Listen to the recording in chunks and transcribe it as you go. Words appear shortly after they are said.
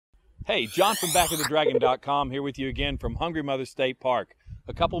Hey, John from backofthedragon.com here with you again from Hungry Mother State Park,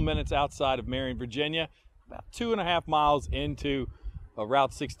 a couple minutes outside of Marion, Virginia, about 2.5 miles into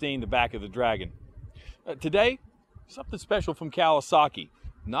Route 16, the Back of the Dragon. Today, something special from Kawasaki.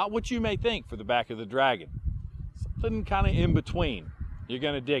 Not what you may think for the Back of the Dragon. Something kind of in between. You're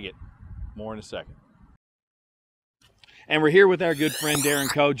going to dig it. More in a second. And we're here with our good friend Darren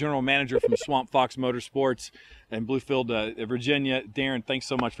Coe, General Manager from Swamp Fox Motorsports in Bluefield, Virginia. Darren, thanks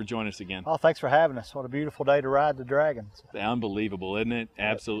so much for joining us again. Oh, thanks for having us. What a beautiful day to ride the Dragons. Unbelievable, isn't it?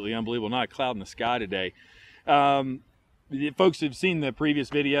 Absolutely unbelievable. Not a cloud in the sky today. Folks who've seen the previous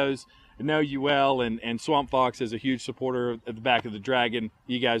videos know you well, and Swamp Fox is a huge supporter of the Back of the Dragon.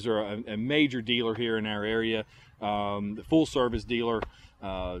 You guys are a major dealer here in our area, full service dealer,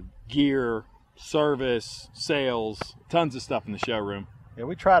 gear, service, sales, tons of stuff in the showroom. Yeah,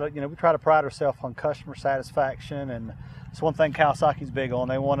 we try to pride ourselves on customer satisfaction, and it's one thing Kawasaki's big on.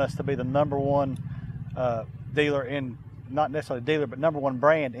 They want us to be the #1 dealer in, not necessarily dealer, but #1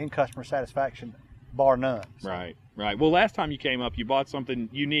 brand in customer satisfaction, bar none. So. Right. Well, last time you came up, you bought something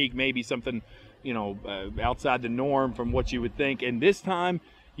unique, maybe something, outside the norm from what you would think, and this time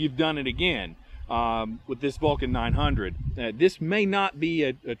you've done it again. With this Vulcan 900. This may not be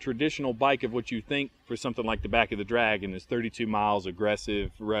a traditional bike of what you think for something like the Back of the Dragon. It's 32 miles,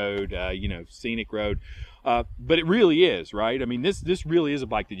 aggressive road, scenic road. But it really is, right? I mean, this really is a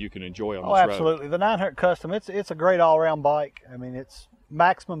bike that you can enjoy on this road. Oh, absolutely. The 900 Custom, it's a great all-around bike. I mean, it's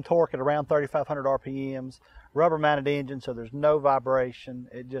maximum torque at around 3,500 RPMs, rubber-mounted engine, so there's no vibration.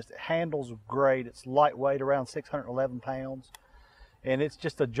 It just handles great. It's lightweight, around 611 pounds. And it's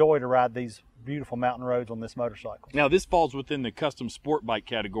just a joy to ride these beautiful mountain roads on this motorcycle. Now, this falls within the custom sport bike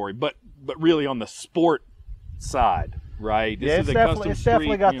category, but really on the sport side, right? It's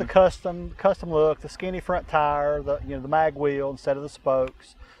definitely got the custom look, the skinny front tire, the mag wheel instead of the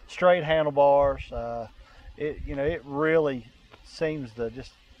spokes, straight handlebars. It really seems to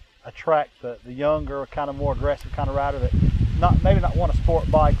just attract the younger, kind of more aggressive kind of rider that maybe not want a sport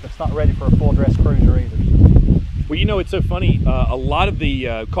bike that's not ready for a full dress cruiser either. Well, it's so funny. A lot of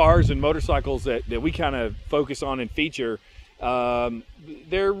the cars and motorcycles that we kind of focus on and feature,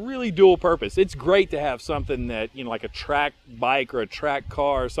 they're really dual purpose. It's great to have something that, like a track bike or a track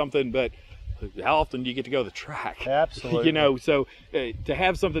car or something, but how often do you get to go to the track? Absolutely. So to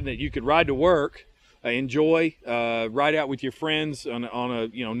have something that you could ride to work, enjoy, ride out with your friends on a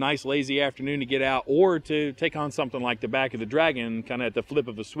nice lazy afternoon to get out, or to take on something like the Back of the Dragon kind of at the flip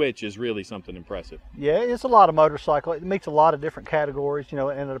of a switch is really something impressive. Yeah, it's a lot of motorcycle. It meets a lot of different categories, and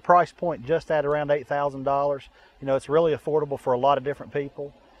at a price point just at around $8,000, it's really affordable for a lot of different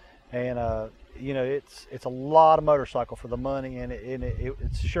people, and it's a lot of motorcycle for the money, and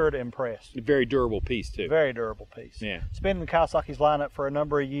it's sure to impress. A very durable piece too. Very durable piece. Yeah. It's been in Kawasaki's lineup for a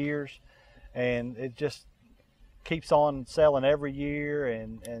number of years, and it just keeps on selling every year,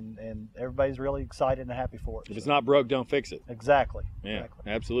 and everybody's really excited and happy for it. If it's not broke, don't fix it. Exactly. Yeah,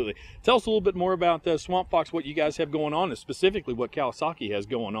 exactly. Absolutely. Tell us a little bit more about Swamp Fox, what you guys have going on, and specifically what Kawasaki has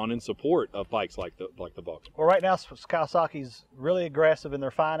going on in support of bikes like the Vulcan. Well, right now Kawasaki's really aggressive in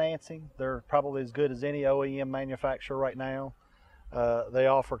their financing. They're probably as good as any OEM manufacturer right now. They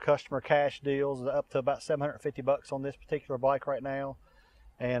offer customer cash deals up to about $750 on this particular bike right now.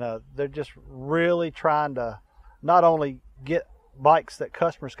 And they're just really trying to not only get bikes that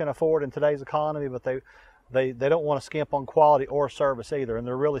customers can afford in today's economy, but they don't want to skimp on quality or service either. And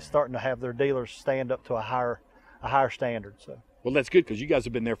they're really starting to have their dealers stand up to a higher standard. So. Well, that's good, because you guys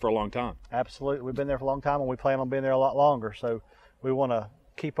have been there for a long time. Absolutely, we've been there for a long time, and we plan on being there a lot longer. So we want to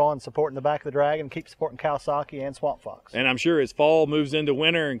keep on supporting the Back of the Dragon, keep supporting Kawasaki and Swamp Fox. And I'm sure as fall moves into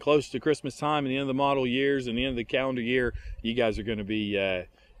winter and close to Christmas time and the end of the model years and the end of the calendar year, you guys are going to be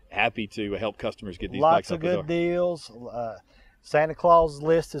happy to help customers get these bikes up the door. Lots of good deals. Santa Claus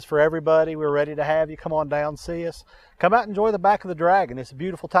list is for everybody. We're ready to have you. Come on down, see us. Come out and enjoy the Back of the Dragon. It's a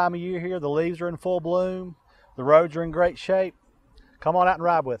beautiful time of year here. The leaves are in full bloom. The roads are in great shape. Come on out and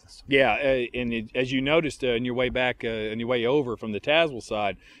ride with us. Yeah, and as you noticed on your way back, on your way over from the Tazewell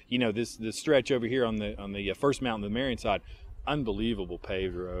side, this stretch over here on the First Mountain, the Marion side, unbelievable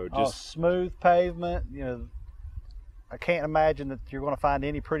paved road. Just smooth pavement. I can't imagine that you're going to find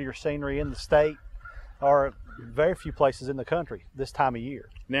any prettier scenery in the state, or very few places in the country this time of year.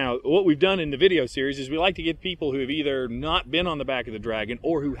 Now, what we've done in the video series is we like to get people who have either not been on the Back of the Dragon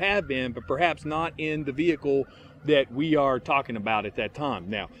or who have been, but perhaps not in the vehicle that we are talking about at that time.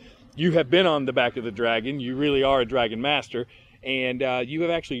 Now, you have been on the Back of the Dragon. You really are a Dragon master, and you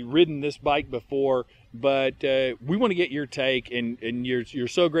have actually ridden this bike before but we want to get your take, and you're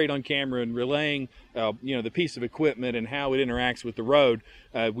so great on camera and relaying the piece of equipment and how it interacts with the road.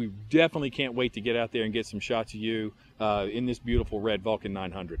 We definitely can't wait to get out there and get some shots of you in this beautiful red Vulcan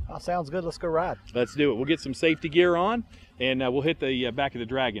 900. Oh, sounds good. Let's go ride. Let's do it. We'll get some safety gear on, and we'll hit the back of the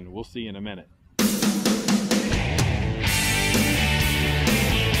Dragon. We'll see you in a minute.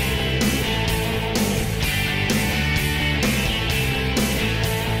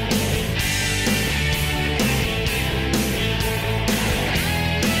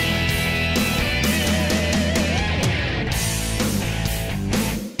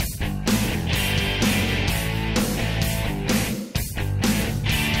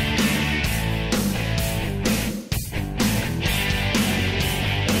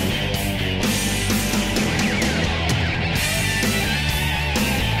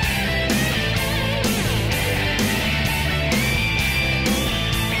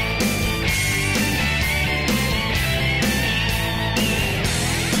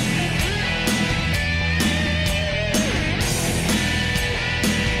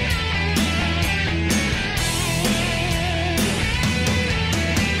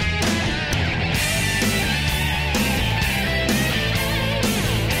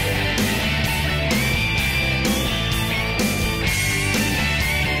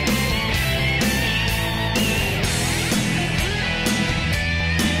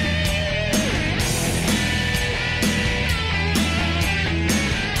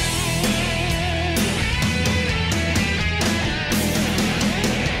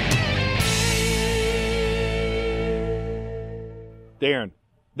 Darren,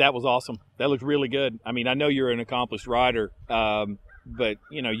 that was awesome. That looked really good. I mean, I know you're an accomplished rider, but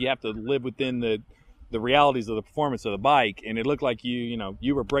you have to live within the realities of the performance of the bike. And it looked like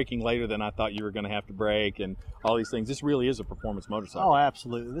you were braking later than I thought you were going to have to brake, and all these things. This really is a performance motorcycle. Oh,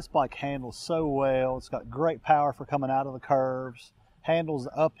 absolutely. This bike handles so well. It's got great power for coming out of the curves. Handles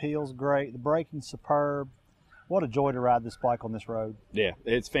the uphills great. The braking's superb. What a joy to ride this bike on this road. Yeah,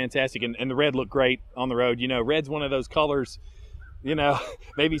 it's fantastic. And the red looked great on the road. Red's one of those colors.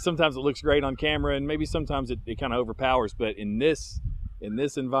 Maybe sometimes it looks great on camera, and maybe sometimes it kind of overpowers. But in this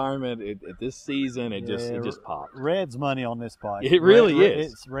environment, at this season, it just popped. Red's money on this bike. It really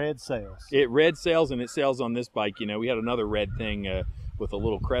is. It's red sales. Red sells, and it sells on this bike. We had another red thing with a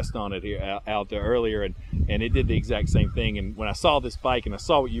little crest on it here out there earlier, and it did the exact same thing. And when I saw this bike and I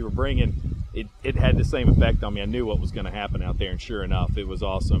saw what you were bringing, it had the same effect on me. I knew what was going to happen out there, and sure enough, it was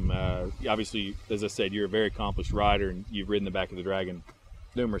awesome. Obviously, as I said, you're a very accomplished rider, and you've ridden the back of the Dragon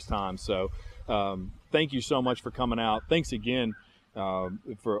numerous times. So thank you so much for coming out. Thanks again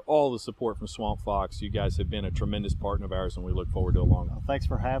for all the support from Swamp Fox. You guys have been a tremendous partner of ours, and we look forward to a long one. Thanks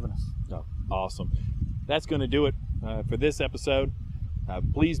for having us. Oh, awesome. That's going to do it for this episode.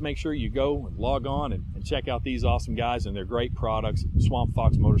 Please make sure you go and log on and check out these awesome guys and their great products, Swamp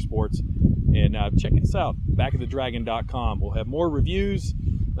Fox Motorsports. And check us out, backofthedragon.com. We'll have more reviews,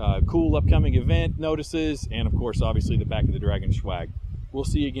 cool upcoming event notices, and of course, obviously, the Back of the Dragon swag. We'll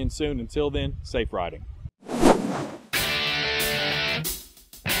see you again soon. Until then, safe riding.